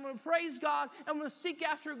God, and I'm going to praise God, and I'm going to seek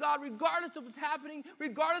after God regardless of what's happening,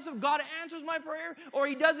 regardless if God answers my prayer or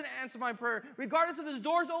he doesn't answer my prayer, regardless if this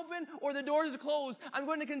door's open or the door is closed. I'm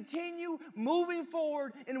going to continue moving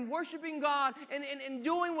forward and worshiping God and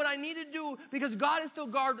doing what I need to do because God is still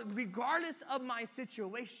God regardless of my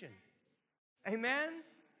situation. Amen?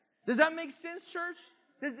 Does that make sense, church?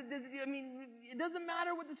 It doesn't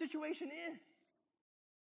matter what the situation is.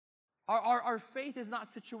 Our faith is not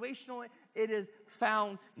situational. It is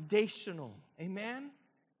foundational. Amen?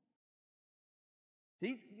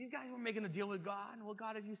 These guys were making a deal with God. Well,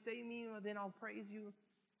 God, if you save me, then I'll praise you.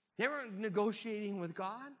 They weren't negotiating with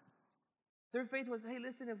God. Their faith was, hey,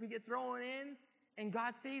 listen, if we get thrown in and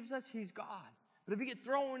God saves us, he's God. But if we get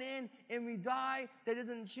thrown in and we die, that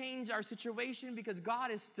doesn't change our situation because God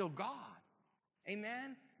is still God.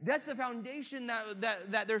 Amen? That's the foundation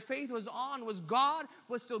that their faith was on, was God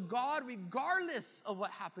was still God regardless of what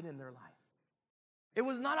happened in their life. It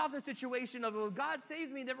was not off the situation of, well, God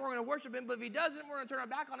saves me, then we're going to worship him, but if he doesn't, we're going to turn our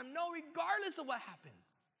back on him. No, regardless of what happens,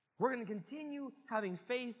 we're going to continue having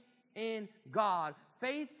faith in God.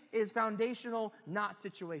 Faith is foundational, not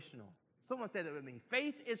situational. Someone say that with me.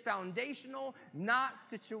 Faith is foundational, not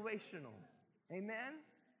situational. Amen?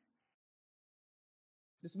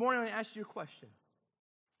 This morning, I want to ask you a question.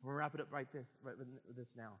 We'll wrap it up right with this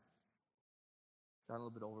now. Got a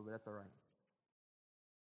little bit over, but that's all right.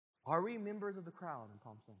 Are we members of the crowd in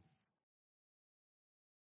Palm Sunday?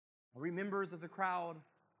 Are we members of the crowd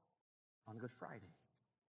on Good Friday?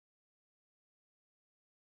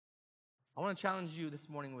 I want to challenge you this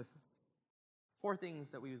morning with 4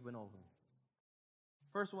 things that we went over.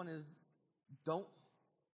 First one is, don't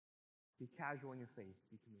be casual in your faith,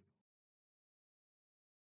 be committed.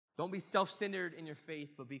 Don't be self-centered in your faith,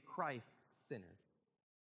 but be Christ-centered.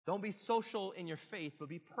 Don't be social in your faith, but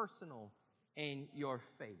be personal in your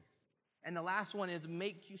faith. And the last one is,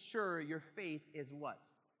 make sure your faith is what?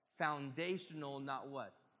 Foundational, not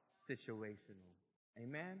what? Situational.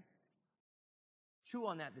 Amen? Chew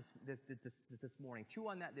on that this morning. Chew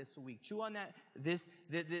on that this week. Chew on that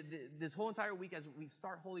this whole entire week as we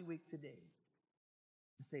start Holy Week today.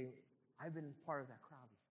 And say, I've been part of that crowd,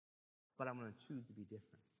 but I'm going to choose to be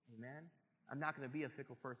different. Amen? I'm not going to be a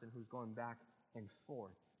fickle person who's going back and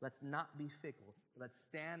forth. Let's not be fickle. Let's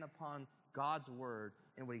stand upon God's word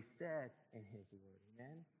and what he said in his word.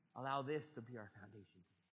 Amen? Allow this to be our foundation.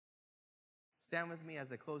 Stand with me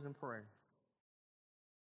as I close in prayer.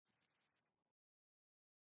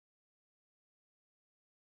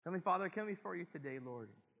 Heavenly Father, I come before you today, Lord.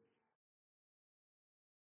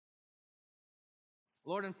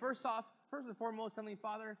 Lord, and first and foremost, Heavenly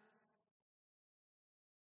Father,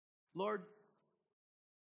 Lord,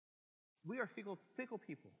 we are fickle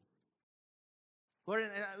people. Lord,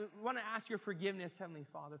 and I want to ask your forgiveness, Heavenly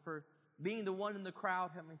Father, for being the one in the crowd,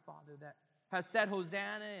 Heavenly Father, that has said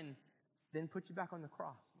Hosanna and then put you back on the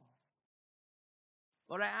cross, Lord.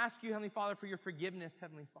 Lord, I ask you, Heavenly Father, for your forgiveness,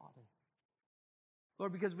 Heavenly Father.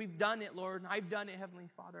 Lord, because we've done it, Lord, and I've done it, Heavenly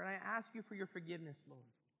Father, and I ask you for your forgiveness, Lord.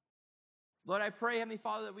 Lord, I pray, Heavenly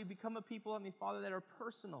Father, that we become a people, Heavenly Father, that are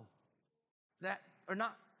personal, that are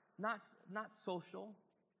not social,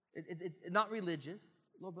 not religious,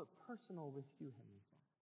 Lord, but personal with you, Heavenly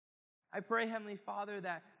Father. I pray, Heavenly Father,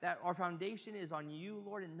 that our foundation is on you,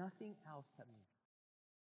 Lord, and nothing else, Heavenly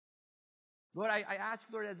Father. Lord, I ask,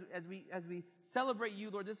 Lord, as we celebrate you,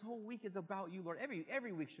 Lord, this whole week is about you, Lord.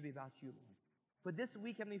 Every week should be about you, Lord. But this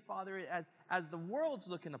week, Heavenly Father, as the world's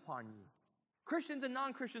looking upon you, Christians and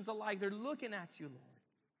non-Christians alike, they're looking at you, Lord.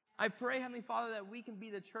 I pray, Heavenly Father, that we can be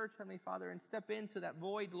the church, Heavenly Father, and step into that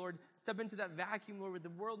void, Lord, step into that vacuum, Lord, where the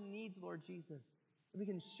world needs, Lord Jesus. That we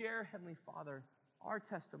can share, Heavenly Father, our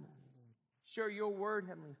testimony, Lord. Share your word,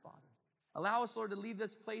 Heavenly Father. Allow us, Lord, to leave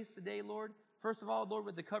this place today, Lord. First of all, Lord,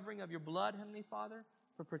 with the covering of your blood, Heavenly Father,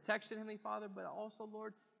 for protection, Heavenly Father, but also,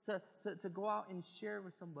 Lord, to go out and share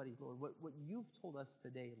with somebody, Lord, what you've told us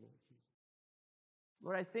today, Lord Jesus.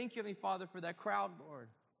 Lord, I thank you, Heavenly Father, for that crowd, Lord.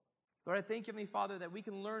 Lord, I thank you, Heavenly Father, that we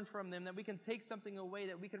can learn from them, that we can take something away,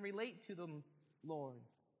 that we can relate to them, Lord.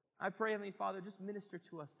 I pray, Heavenly Father, just minister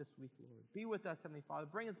to us this week, Lord. Be with us, Heavenly Father.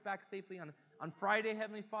 Bring us back safely on Friday,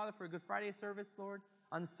 Heavenly Father, for a Good Friday service, Lord.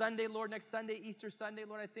 On Sunday, Lord, next Sunday, Easter Sunday,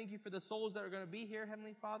 Lord, I thank you for the souls that are going to be here,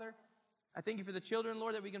 Heavenly Father. I thank you for the children,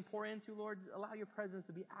 Lord, that we can pour into, Lord. Allow your presence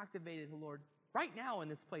to be activated, Lord, right now in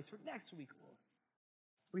this place for next week, Lord.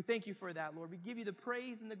 We thank you for that, Lord. We give you the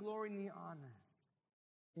praise and the glory and the honor.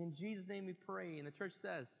 In Jesus' name we pray. And the church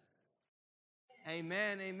says,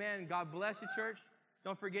 amen, amen. God bless you, church.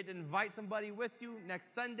 Don't forget to invite somebody with you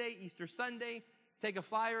next Sunday, Easter Sunday. Take a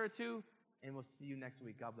flyer or two, and we'll see you next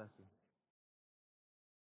week. God bless you.